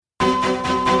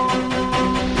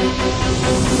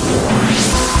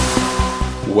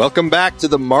Welcome back to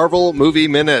the Marvel Movie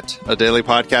Minute, a daily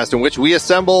podcast in which we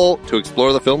assemble to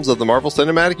explore the films of the Marvel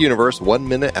Cinematic Universe 1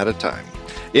 minute at a time.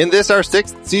 In this, our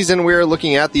 6th season, we're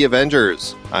looking at The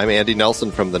Avengers. I'm Andy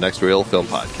Nelson from the Next Reel Film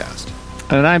Podcast.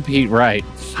 And I'm Pete Wright.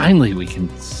 Finally, we can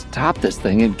stop this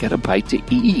thing and get a bite to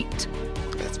eat.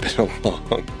 It's been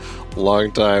a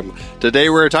long time. Today,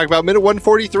 we're talking about minute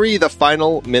 143, the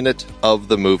final minute of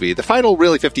the movie. The final,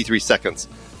 really, 53 seconds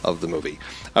of the movie,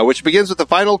 which begins with the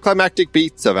final climactic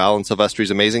beats of Alan Silvestri's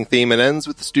amazing theme and ends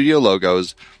with the studio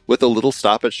logos with a little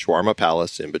stop at Shawarma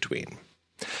Palace in between.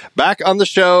 Back on the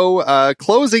show,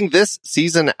 closing this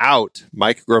season out,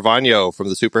 Mike Gravano from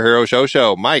the Superhero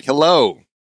Show. Mike, hello.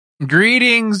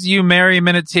 Greetings, you merry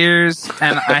Minuteers.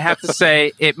 And I have to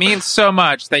say, it means so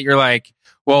much that you're like,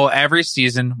 well, every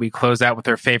season we close out with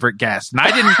our favorite guest. And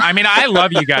I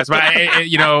love you guys, but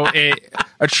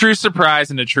a true surprise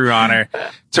and a true honor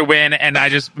to win. And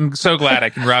I'm so glad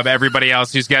I can rub everybody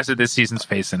else who's guested this season's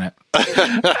face in it.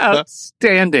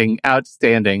 Outstanding.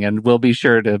 And we'll be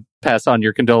sure to pass on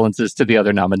your condolences to the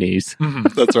other nominees.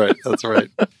 Mm-hmm. That's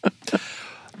right.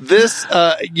 This,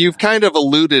 you've kind of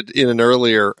alluded in an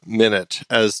earlier minute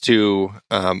as to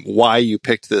why you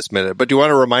picked this minute, but do you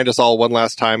want to remind us all one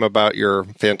last time about your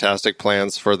fantastic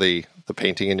plans for the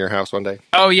painting in your house one day?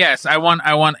 Oh, yes. I want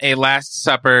a Last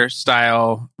Supper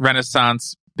style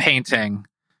Renaissance painting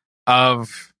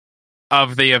of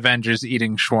the Avengers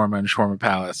eating shawarma in Shawarma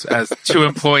Palace as 2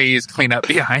 employees clean up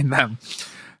behind them.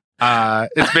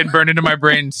 It's been burned into my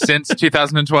brain since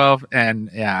 2012, and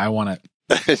yeah, I want it.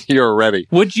 You're ready.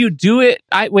 Would you do it?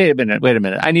 Wait a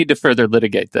minute. I need to further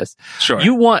litigate this. Sure.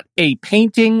 You want a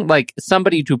painting, like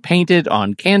somebody to paint it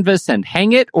on canvas and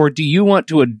hang it, or do you want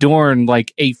to adorn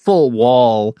like a full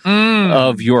wall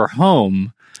of your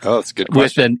home? Oh, that's a good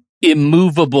question. With an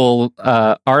immovable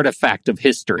artifact of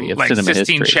history, of like cinema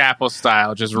Sistine history. Chapel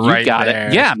style, just right there.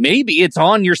 It. Yeah, maybe it's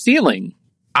on your ceiling.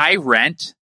 I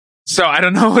rent, so I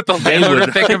don't know what the landlord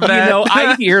would think of that.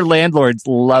 I hear landlords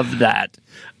love that.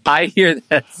 I hear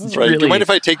that's right. Really Do you mind if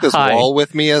I take this wall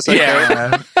with me as I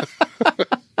go?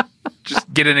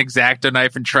 Just get an X-Acto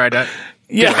knife and try to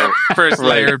get the first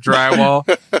layer of drywall.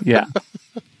 Yeah.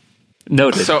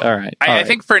 Noted. So all right. I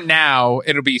think for now,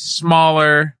 it'll be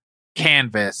smaller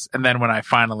canvas, and then when I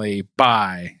finally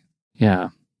buy,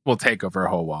 we'll take over a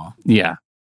whole wall. Yeah.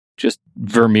 Just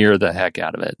Vermeer the heck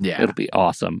out of it. Yeah. It'll be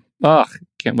awesome. Oh,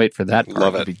 can't wait for that.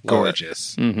 Love it. It'll be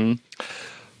gorgeous. Mm-hmm.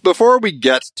 Before we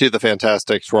get to the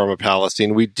fantastic Shawarma Palace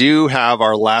scene, we do have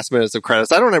our last minutes of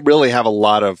credits. I don't really have a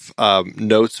lot of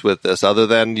notes with this other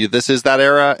than this is that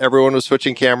era. Everyone was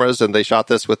switching cameras and they shot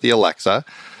this with the Alexa.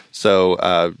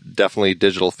 So definitely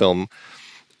digital film.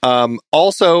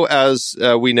 Also, as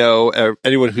we know,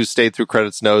 anyone who's stayed through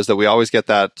credits knows that we always get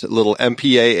that little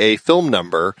MPAA film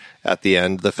number at the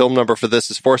end. The film number for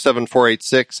this is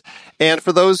 47486. And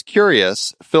for those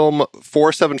curious, film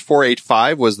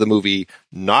 47485 was the movie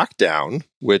Knockdown,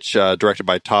 which directed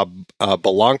by Tom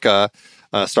Balanca,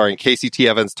 starring Casey T.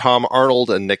 Evans, Tom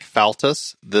Arnold, and Nick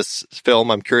Faltis. This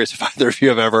film, I'm curious if either of you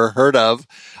have ever heard of.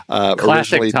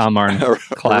 Classic Tom Arnold.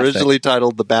 Originally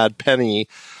titled The Bad Penny.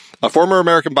 A former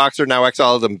American boxer now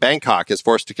exiled in Bangkok is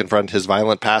forced to confront his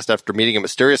violent past after meeting a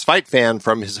mysterious fight fan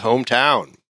from his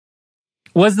hometown.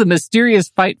 Was the mysterious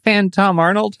fight fan Tom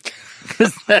Arnold?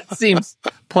 Because that seems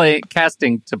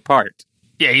casting to part.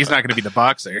 Yeah, he's not going to be the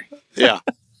boxer. Yeah,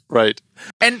 right.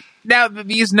 And now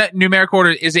these numeric order,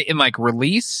 is it in like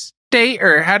release date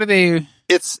or how do they?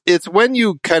 It's when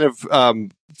you kind of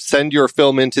send your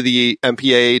film into the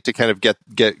MPA to kind of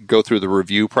go through the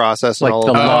review process, like and all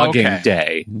the of that. logging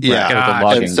day. Yeah, the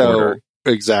logging and so order.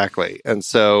 Exactly, and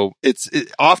so it's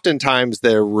oftentimes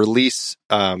their release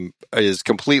is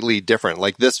completely different.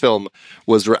 Like this film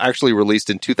was actually released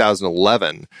in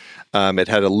 2011. It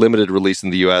had a limited release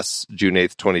in the U.S. June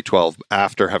 8th, 2012,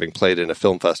 after having played in a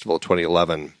film festival in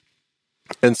 2011.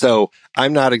 And so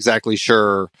I'm not exactly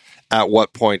sure at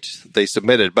what point they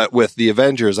submitted, but with the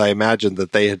Avengers, I imagine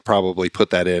that they had probably put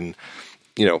that in,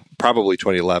 probably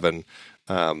 2011,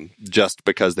 just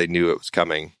because they knew it was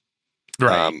coming.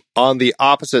 Right. On the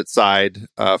opposite side,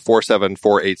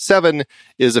 47487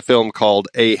 is a film called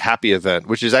A Happy Event,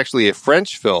 which is actually a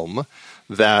French film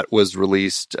that was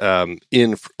released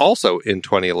also in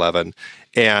 2011.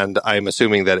 And I'm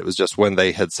assuming that it was just when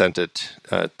they had sent it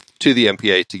to the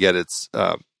MPA to get its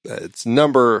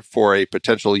number for a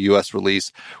potential U.S.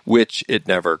 release, which it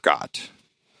never got.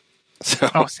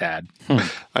 So, sad.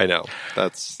 I know.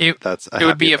 It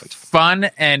would be event. a fun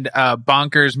and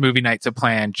bonkers movie night to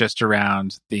plan just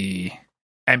around the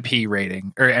MP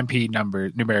rating or MP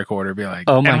numeric order. Be like,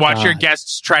 oh my and watch God. your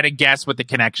guests try to guess what the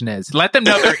connection is. Let them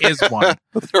know there is one.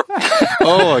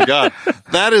 Oh my God.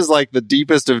 That is like the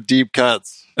deepest of deep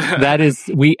cuts. That is,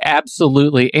 we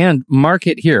absolutely, and mark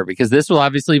it here because this will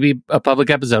obviously be a public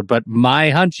episode, but my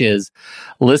hunch is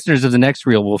listeners of the next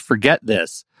reel will forget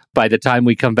this by the time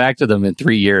we come back to them in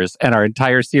 3 years, and our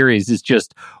entire series is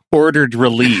just ordered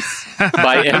release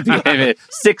by MPA.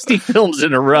 60 films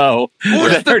in a row.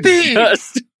 What's the theme?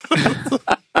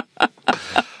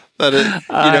 That is,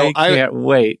 I can't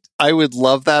wait. I would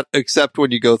love that, except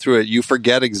when you go through it, you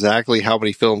forget exactly how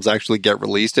many films actually get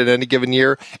released in any given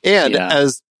year. And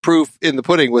as proof in the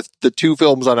pudding, with the 2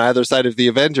 films on either side of the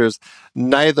Avengers,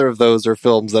 neither of those are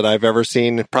films that I've ever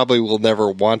seen, probably will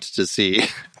never want to see.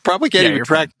 Probably can't even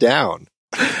track down.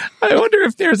 I wonder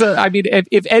if there's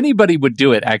if anybody would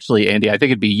do it, actually, Andy, I think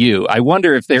it'd be you. I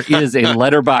wonder if there is a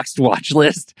letterboxed watch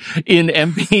list in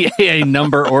MPAA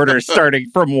number order starting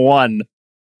from 1.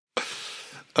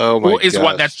 Oh my god. Is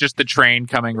what that's just the train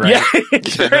coming, right? Yeah,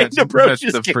 train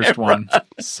approaches that's the first one.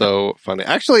 So funny.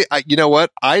 Actually, you know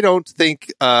what? I don't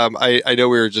think, I know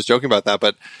we were just joking about that,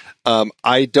 but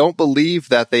I don't believe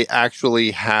that they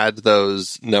actually had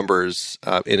those numbers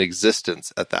in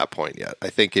existence at that point yet. I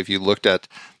think if you looked at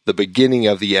the beginning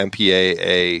of the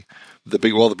MPAA, the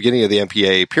beginning of the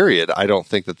MPAA period, I don't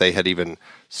think that they had even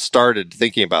started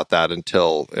thinking about that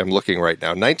until I'm looking right now.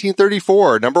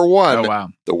 1934, number 1. Oh, wow.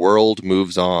 The World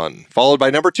Moves On. Followed by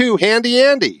number 2, Handy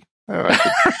Andy. Oh,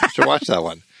 I should watch that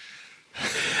one.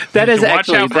 That is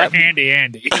actually watch out for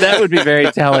Andy. That would be very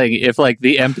telling if like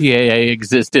the MPAA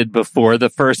existed before the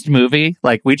first movie.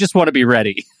 Like, we just want to be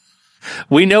ready.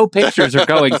 We know pictures are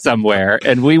going somewhere,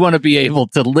 and we want to be able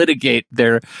to litigate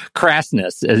their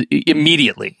crassness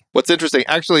immediately. What's interesting,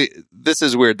 actually, this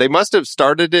is weird. They must have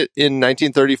started it in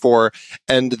 1934,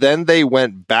 and then they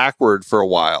went backward for a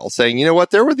while, saying, you know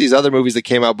what, there were these other movies that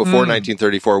came out before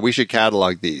 1934. We should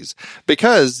catalog these.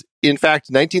 Because, in fact,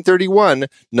 1931,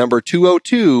 number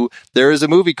 202, there is a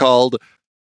movie called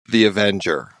The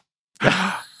Avenger.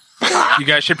 You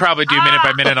guys should probably do minute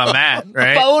by minute on that,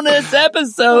 right? Bonus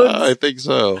episodes. I think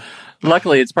so.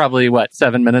 Luckily, it's probably,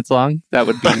 7 minutes long?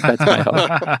 That's my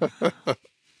hope.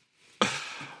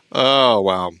 Oh,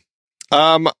 wow.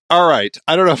 All right.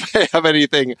 I don't know if I have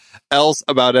anything else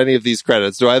about any of these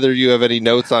credits. Do either of you have any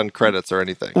notes on credits or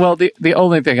anything? Well, the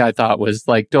only thing I thought was,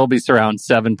 like, Dolby Surround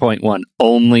 7.1.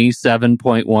 Only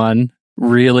 7.1?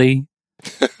 Really?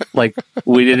 Like,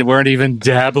 we weren't even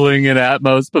dabbling in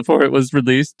Atmos before it was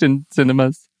released in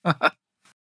cinemas.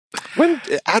 When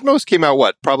Atmos came out,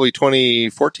 what? Probably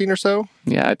 2014 or so?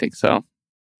 Yeah, I think so.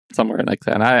 Somewhere like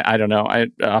that. I don't know.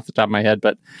 Off the top of my head,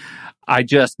 but I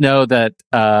just know that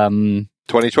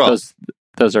 2012.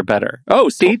 Those are better. Oh,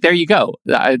 see, there you go.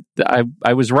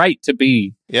 I was right to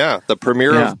be. Yeah, the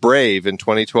premiere of Brave in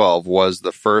 2012 was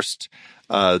the first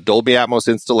Dolby Atmos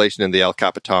installation in the El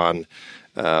Capitan.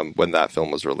 When that film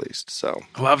was released. So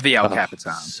love the El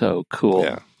Capitan. So cool.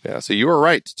 Yeah. So you were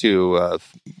right to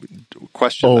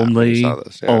question only, that when you saw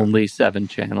this. Yeah. Only 7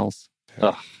 channels.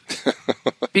 Yeah.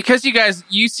 Because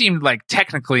you seemed like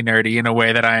technically nerdy in a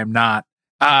way that I am not.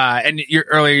 And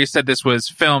earlier you said this was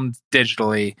filmed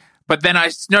digitally, but then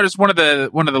I noticed one of the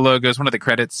logos, one of the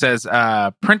credits says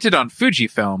printed on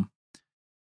Fujifilm.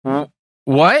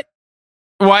 What?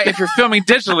 Why, if you're filming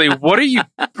digitally, what are you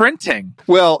printing?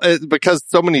 Well, because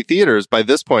so many theaters, by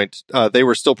this point, they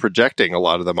were still projecting a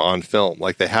lot of them on film.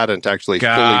 Like, they hadn't actually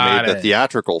fully made the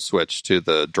theatrical switch to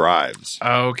the drives.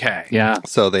 Okay. Yeah.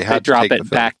 So they had to drop take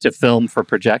it back to film for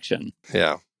projection.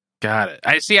 Yeah. Got it.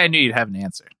 I knew you'd have an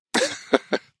answer.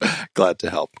 Glad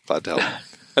to help.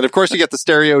 And of course, you get the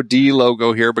Stereo D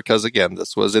logo here because, again,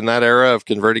 this was in that era of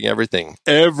converting everything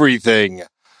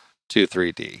to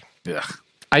 3D. Yeah.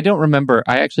 I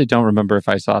actually don't remember if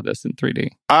I saw this in 3D.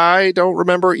 I don't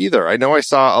remember either. I know I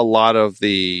saw a lot of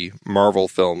the Marvel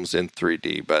films in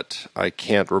 3D, but I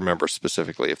can't remember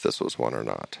specifically if this was one or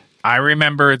not. I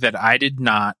remember that I did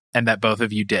not, and that both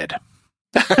of you did.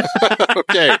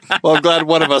 Okay. Well, I'm glad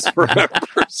one of us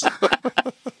remembers.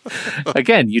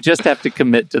 Again, you just have to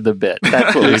commit to the bit.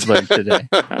 That's what we've learned today.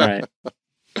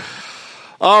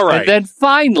 All right. And then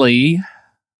finally,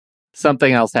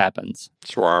 something else happens.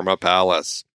 Shawarma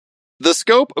Palace. The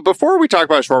scope, before we talk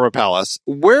about Shawarma Palace,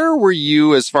 where were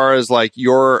you as far as like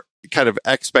your kind of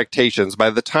expectations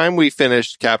by the time we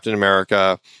finished Captain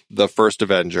America, the First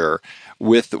Avenger,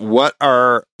 with what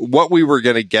we were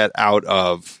going to get out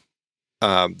of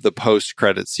the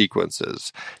post-credit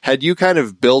sequences? Had you kind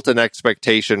of built an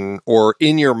expectation, or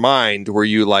in your mind were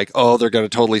you like, oh, they're going to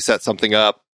totally set something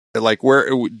up? Like, where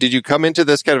did you come into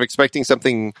this kind of expecting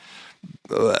something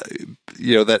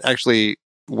that actually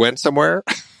went somewhere,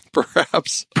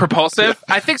 perhaps. Propulsive?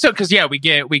 I think so, because we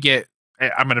get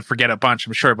I'm going to forget a bunch,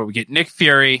 I'm sure, but we get Nick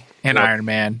Fury and Iron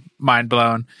Man, mind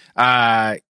blown.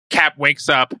 Cap wakes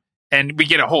up, and we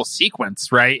get a whole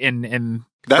sequence, right? In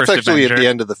That's First actually Avenger. at the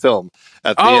end of the film.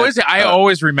 Is it? I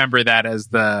always remember that as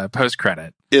the post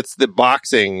credit. It's the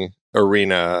boxing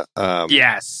arena.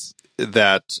 Yes.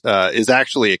 That is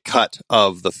actually a cut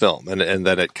of the film, and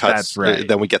then it cuts. That's right.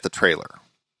 Then we get the trailer.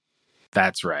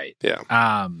 That's right. Yeah.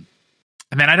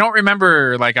 And then I don't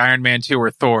remember like Iron Man 2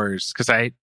 or Thor's, because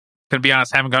I, to be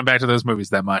honest, haven't gone back to those movies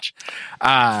that much.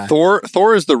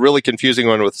 Thor is the really confusing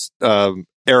one with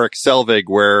Eric Selvig,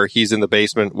 where he's in the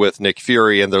basement with Nick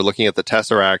Fury and they're looking at the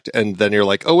Tesseract, and then you're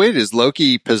like, oh wait, is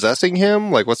Loki possessing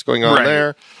him? Like, what's going on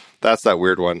there? That's that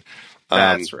weird one.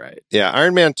 That's right. Yeah,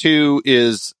 Iron Man 2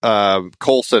 is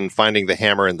Coulson finding the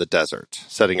hammer in the desert,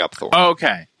 setting up Thor. Oh,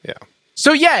 okay. Yeah.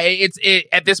 So it's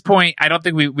at this point, I don't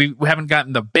think we haven't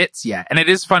gotten the bits yet. And it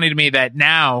is funny to me that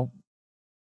now,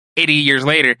 80 years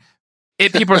later,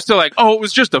 people are still like, oh, it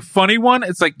was just a funny one.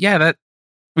 It's like, yeah,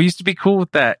 we used to be cool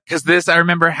with that. Because I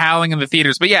remember howling in the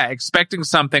theaters. But yeah, expecting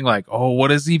something like, oh, what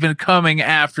is even coming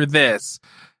after this?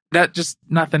 That just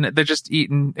nothing. They're just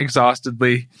eating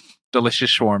exhaustedly delicious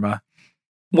shawarma.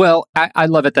 Well, I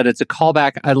love it that it's a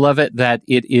callback. I love it that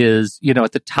it is,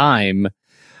 at the time,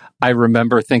 I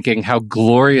remember thinking how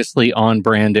gloriously on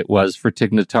brand it was for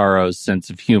Tig Notaro's sense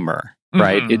of humor,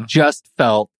 right? Mm-hmm. It just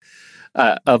felt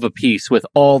of a piece with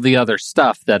all the other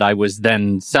stuff that I was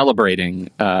then celebrating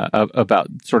about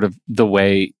sort of the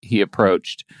way he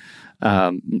approached,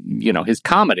 his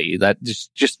comedy. That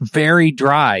just very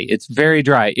dry. It's very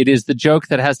dry. It is the joke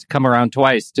that has to come around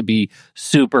twice to be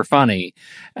super funny.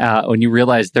 When you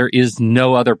realize there is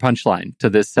no other punchline to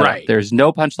this setup. Right. There's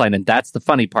no punchline, and that's the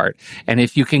funny part. And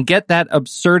if you can get that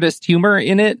absurdist humor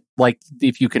in it, like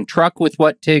if you can truck with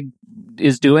what Tig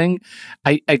is doing,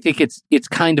 I think it's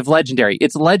kind of legendary.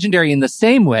 It's legendary in the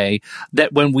same way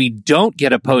that when we don't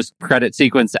get a post-credit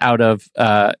sequence out of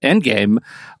Endgame,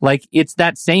 like it's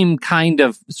that same kind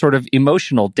of sort of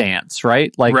emotional dance,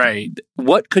 right? Like,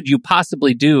 what could you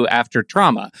possibly do after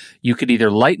trauma? You could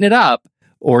either lighten it up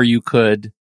or you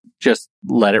could just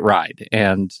let it ride.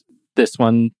 And this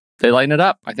one, they lighten it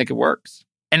up. I think it works.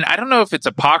 And I don't know if it's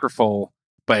apocryphal,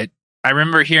 but I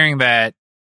remember hearing that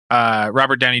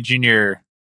Robert Downey Jr.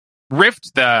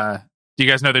 riffed do you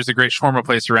guys know there's a great shawarma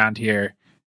place around here?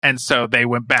 And so they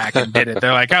went back and did it.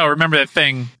 They're like, oh, remember that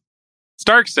thing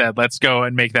Stark said, let's go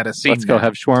and make that a scene. Let's go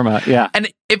have shawarma. Yeah.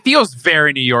 And it feels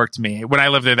very New York to me. When I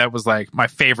lived there, that was like my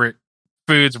favorite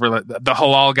foods were like, the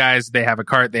halal guys. They have a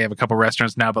cart. They have a couple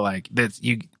restaurants now, but like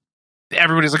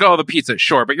everybody's like, oh, the pizza.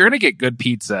 Sure. But you're going to get good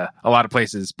pizza a lot of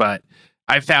places. But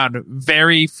I found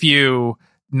very few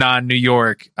non-New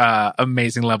York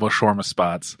amazing level shawarma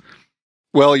spots.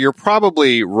 Well, you're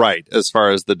probably right as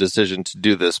far as the decision to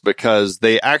do this, because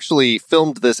they actually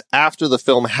filmed this after the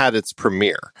film had its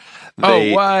premiere.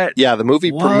 What? Yeah, the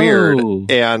movie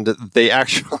premiered, and they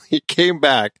actually came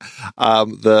back.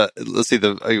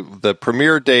 The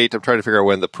premiere date. I'm trying to figure out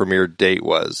when the premiere date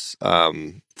was.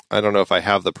 I don't know if I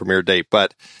have the premiere date,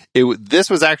 but this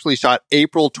was actually shot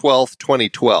April 12th,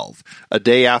 2012, a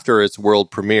day after its world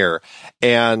premiere.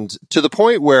 And to the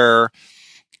point where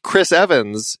Chris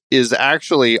Evans is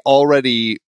actually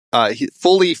already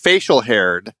fully facial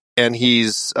haired, and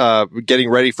he's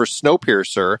getting ready for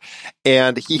Snowpiercer,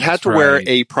 and he had to wear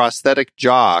a prosthetic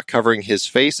jaw covering his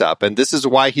face up. And this is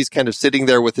why he's kind of sitting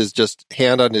there with his just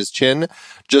hand on his chin,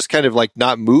 just kind of like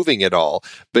not moving at all,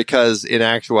 because in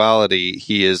actuality,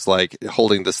 he is like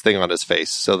holding this thing on his face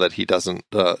so that he doesn't,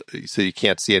 so you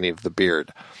can't see any of the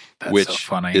beard, which so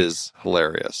funny. Is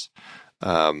hilarious.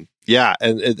 Yeah,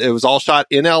 and it was all shot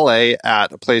in LA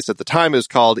at a place at the time. It was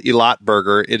called Elat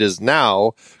Burger. It is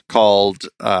now called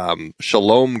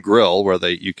Shalom Grill, where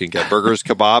you can get burgers,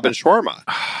 kebab, and shawarma.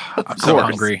 I'm so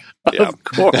hungry. Yeah. Of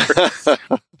course.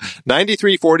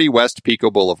 9340 West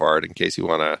Pico Boulevard, in case you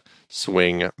want to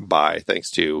swing by. Thanks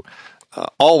to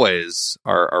always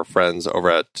our friends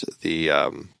over at the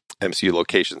MCU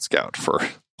Location Scout for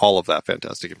all of that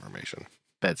fantastic information.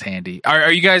 That's handy.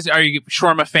 Are you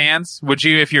shawarma fans? Would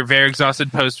you, if you're very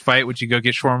exhausted post-fight, would you go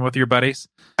get shawarma with your buddies?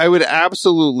 I would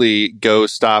absolutely go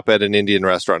stop at an Indian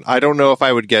restaurant. I don't know if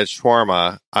I would get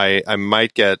shawarma. I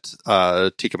might get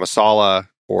tikka masala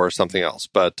or something else,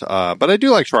 but I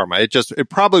do like shawarma. It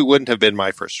probably wouldn't have been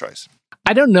my first choice.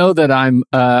 I don't know that I'm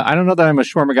a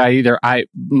shawarma guy either.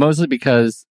 Mostly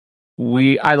because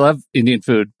I love Indian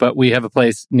food, but we have a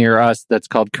place near us that's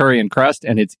called Curry and Crust,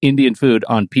 and it's Indian food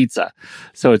on pizza.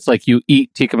 So it's like you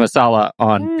eat tikka masala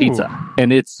on pizza,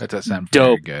 and it's That does sound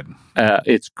dope. very good.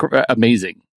 It's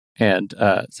amazing, and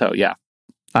so yeah,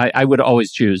 I would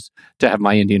always choose to have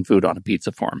my Indian food on a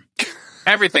pizza form.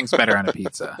 Everything's better on a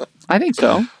pizza. I think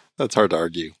so. That's hard to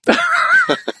argue.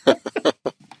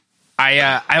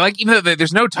 I like, even though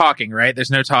there's no talking, right?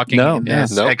 There's no talking in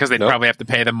this because they'd probably have to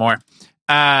pay them more.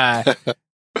 But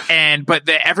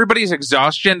everybody's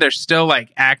exhaustion, they're still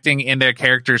like acting in their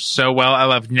characters so well. I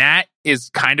love Nat is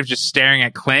kind of just staring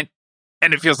at Clint,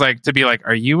 and it feels like to be like,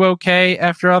 are you okay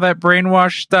after all that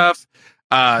brainwash stuff?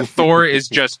 Thor is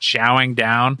just chowing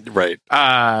down. Right.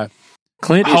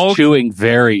 Clint is chewing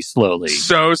very slowly.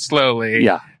 So slowly.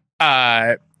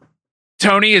 Yeah.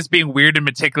 Tony is being weird and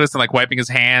meticulous and like wiping his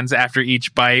hands after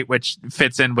each bite, which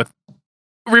fits in with.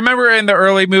 Remember in the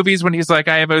early movies when he's like,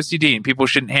 I have OCD and people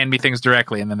shouldn't hand me things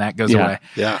directly, and then that goes away.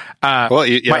 Yeah.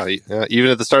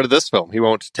 Even at the start of this film, he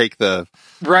won't take the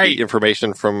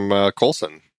information from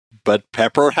Coulson, but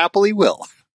Pepper happily will.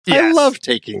 Yes. I love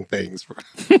taking things.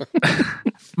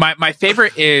 My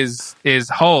favorite is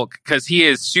Hulk, because he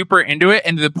is super into it,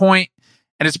 and to the point,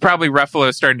 and it's probably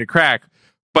Ruffalo starting to crack,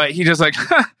 but he just like,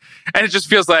 and it just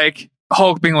feels like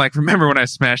Hulk being like, remember when I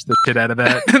smashed the shit out of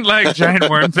that like giant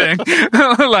worm thing?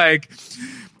 Like,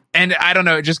 and I don't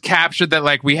know, it just captured that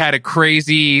like we had a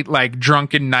crazy like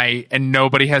drunken night and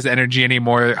nobody has energy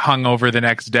anymore, hungover the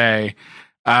next day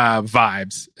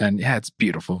vibes. And yeah, it's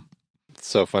beautiful. It's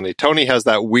so funny. Tony has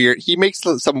that weird, he makes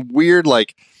some weird,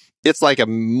 like, it's like a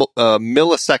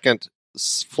millisecond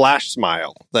flash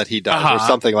smile that he does or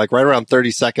something, like right around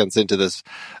 30 seconds into this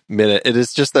minute. It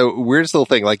is just the weirdest little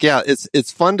thing. Like, yeah,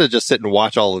 it's fun to just sit and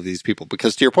watch all of these people,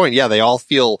 because to your point, yeah, they all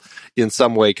feel in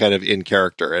some way kind of in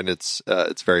character, and it's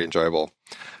very enjoyable.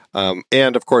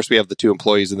 And of course we have the two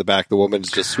employees in the back. The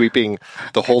woman's just sweeping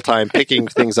the whole time, picking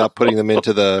things up, putting them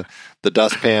into the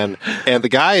dustpan. And the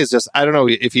guy is just, I don't know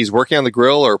if he's working on the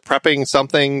grill or prepping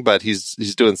something, but he's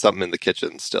doing something in the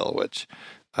kitchen still, which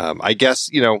I guess,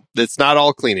 it's not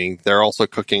all cleaning. They're also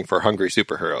cooking for hungry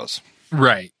superheroes.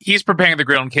 Right. He's preparing the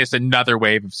grill in case another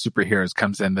wave of superheroes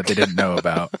comes in that they didn't know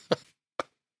about.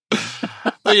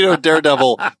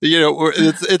 Daredevil,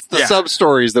 it's the sub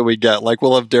stories that we get. Like,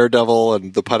 we'll have Daredevil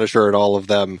and the Punisher and all of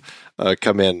them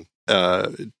come in,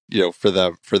 for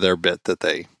their bit that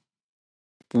they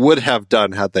would have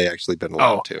done had they actually been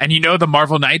allowed to. And the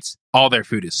Marvel Knights, all their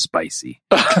food is spicy.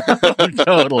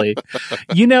 Totally.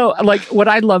 Like, what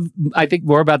I love, I think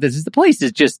more about this is the place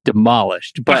is just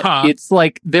demolished, but it's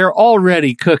like they're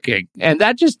already cooking. And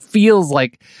that just feels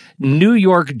like New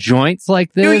York joints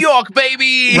like this. New York,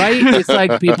 baby! Right? It's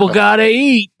like people gotta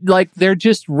eat. Like, they're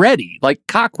just ready. Like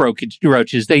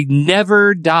cockroaches, they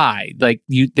never die. Like,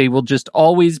 they will just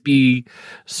always be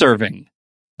serving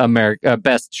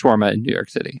best shawarma in New York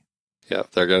City. Yeah,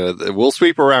 we'll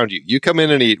sweep around you. You come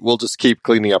in and eat, we'll just keep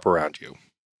cleaning up around you.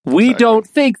 We don't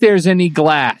think there's any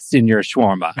glass in your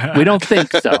shawarma. We don't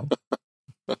think so.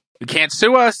 You can't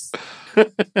sue us.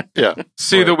 Yeah.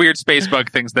 Sue the weird space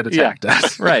bug things that attacked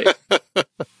us. Right.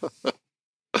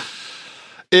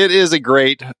 It is a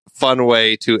great, fun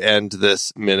way to end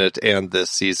this minute and this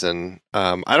season.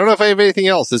 I don't know if I have anything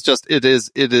else. It's just, it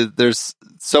is, there's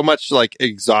so much like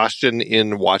exhaustion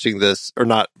in watching this, or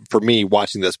not for me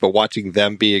watching this, but watching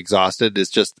them be exhausted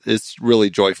is just, it's really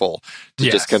joyful to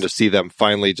just kind of see them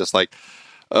finally just like,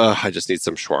 I just need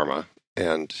some shawarma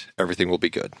and everything will be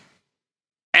good.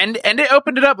 And it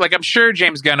opened it up. Like, I'm sure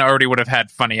James Gunn already would have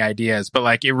had funny ideas, but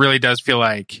like, it really does feel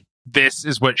like this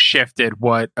is what shifted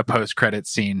what a post-credit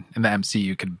scene in the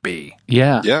MCU could be.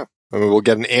 Yeah. Yeah. I mean, we'll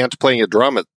get an ant playing a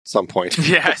drum at some point.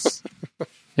 Yes.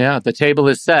 Yeah, the table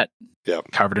is set. Yeah.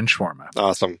 Covered in shawarma.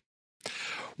 Awesome.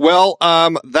 Well,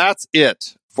 that's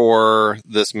it for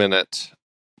this minute.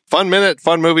 Fun minute,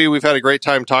 fun movie. We've had a great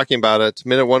time talking about it.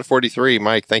 Minute 143.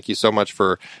 Mike, thank you so much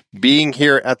for being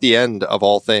here at the end of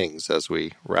all things as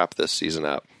we wrap this season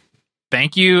up.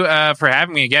 Thank you for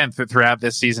having me again throughout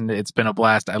this season. It's been a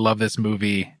blast. I love this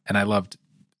movie, and I loved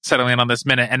settling in on this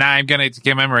minute. And I'm going to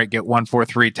commemorate, get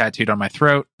 143 tattooed on my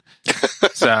throat.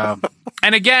 So,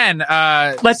 and again,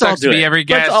 let's all do it. Every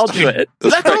guest. Let's all do it.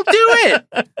 Let's all do it.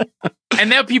 And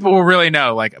now people will really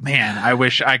know, like, man, I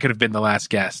wish I could have been the last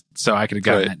guest, so I could have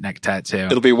gotten that neck tattoo.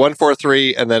 It'll be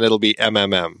 143, and then it'll be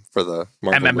MMM for the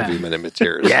Marvel Movie Minute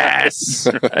Materials. Yes.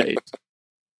 Right.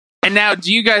 And now,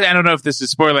 do you guys, I don't know if this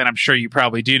is spoiling, I'm sure you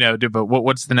probably do know, but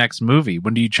what's the next movie?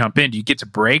 When do you jump in? Do you get to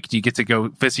break? Do you get to go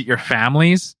visit your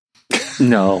families?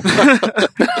 No.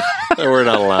 We're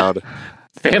not allowed.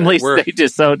 Families,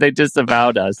 they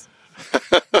disavowed us.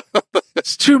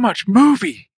 It's too much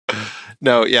movie.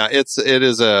 No, yeah, it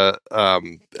is a.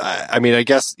 I mean, I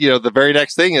guess the very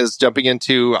next thing is jumping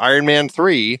into Iron Man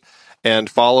 3 and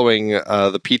following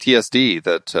the PTSD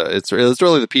that it's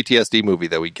really the PTSD movie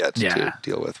that we get to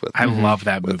deal with. I love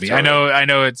that movie. I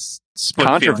know it's split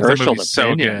controversial. Feelings.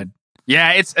 So good.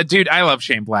 Yeah, it's dude. I love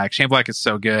Shane Black. Shane Black is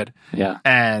so good. Yeah,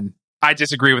 and I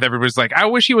disagree with everybody's like, I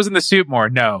wish he was in the suit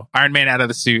more. No, Iron Man out of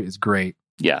the suit is great.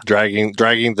 Yeah, dragging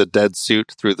the dead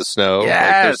suit through the snow.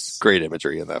 Yes, there's great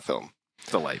imagery in that film.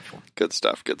 Delightful. Good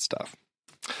stuff.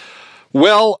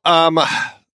 Well,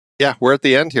 yeah, we're at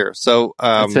the end here. So,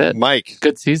 that's it. Mike,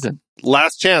 good season.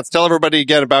 Last chance. Tell everybody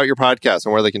again about your podcast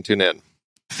and where they can tune in.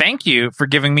 Thank you for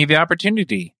giving me the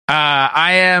opportunity.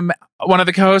 I am one of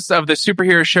the co-hosts of the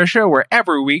Superhero Show, where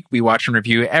every week we watch and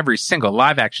review every single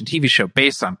live-action TV show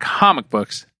based on comic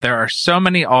books. There are so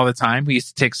many all the time. We used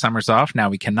to take summers off. Now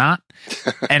we cannot.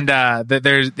 And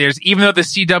there's even though the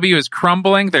CW is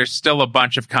crumbling, there's still a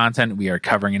bunch of content we are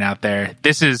covering it out there.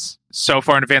 This is so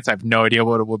far in advance. I have no idea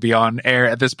what it will be on air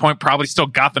at this point. Probably still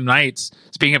Gotham Knights.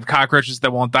 Speaking of cockroaches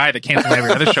that won't die, they canceled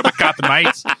every other show, but Gotham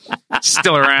Knights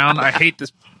still around. I hate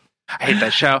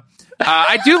that show.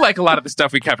 I do like a lot of the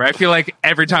stuff we cover. I feel like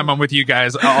every time I'm with you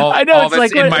guys, all that's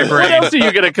like, in my brain. What else are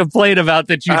you going to complain about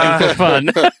that you do for fun?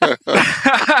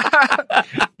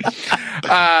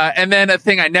 And then a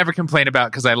thing I never complain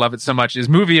about because I love it so much is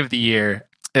Movie of the Year,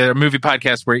 a movie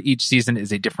podcast where each season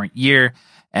is a different year,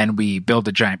 and we build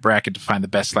a giant bracket to find the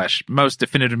best/most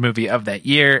definitive movie of that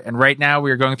year. And right now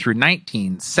we are going through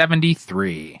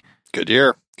 1973. Good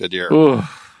year. Ooh.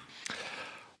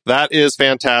 That is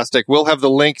fantastic. We'll have the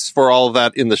links for all of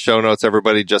that in the show notes.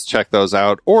 Everybody just check those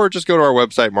out, or just go to our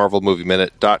website,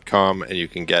 marvelmovieminute.com, and you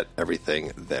can get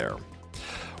everything there.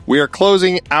 We are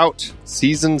closing out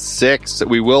season 6.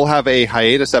 We will have a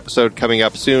hiatus episode coming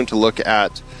up soon to look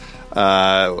at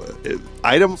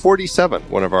item 47,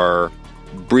 one of our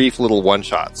brief little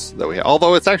one-shots that we have.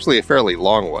 Although it's actually a fairly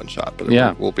long one-shot, but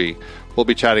we'll be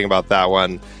chatting about that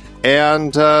one.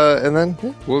 And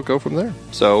then we'll go from there.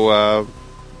 So,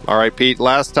 all right, Pete,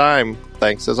 last time.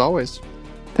 Thanks as always.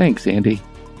 Thanks, Andy.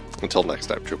 Until next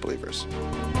time, true believers.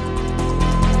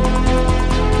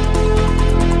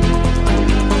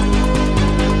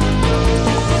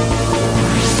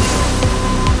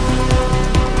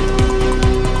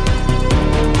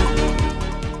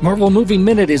 Marvel Movie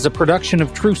Minute is a production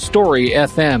of True Story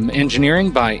FM, engineering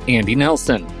by Andy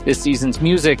Nelson. This season's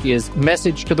music is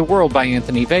Message to the World by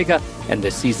Anthony Vega, and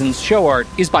this season's show art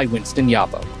is by Winston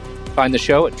Yabo. Find the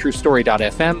show at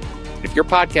truestory.fm. If your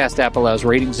podcast app allows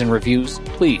ratings and reviews,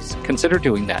 please consider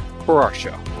doing that for our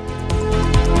show.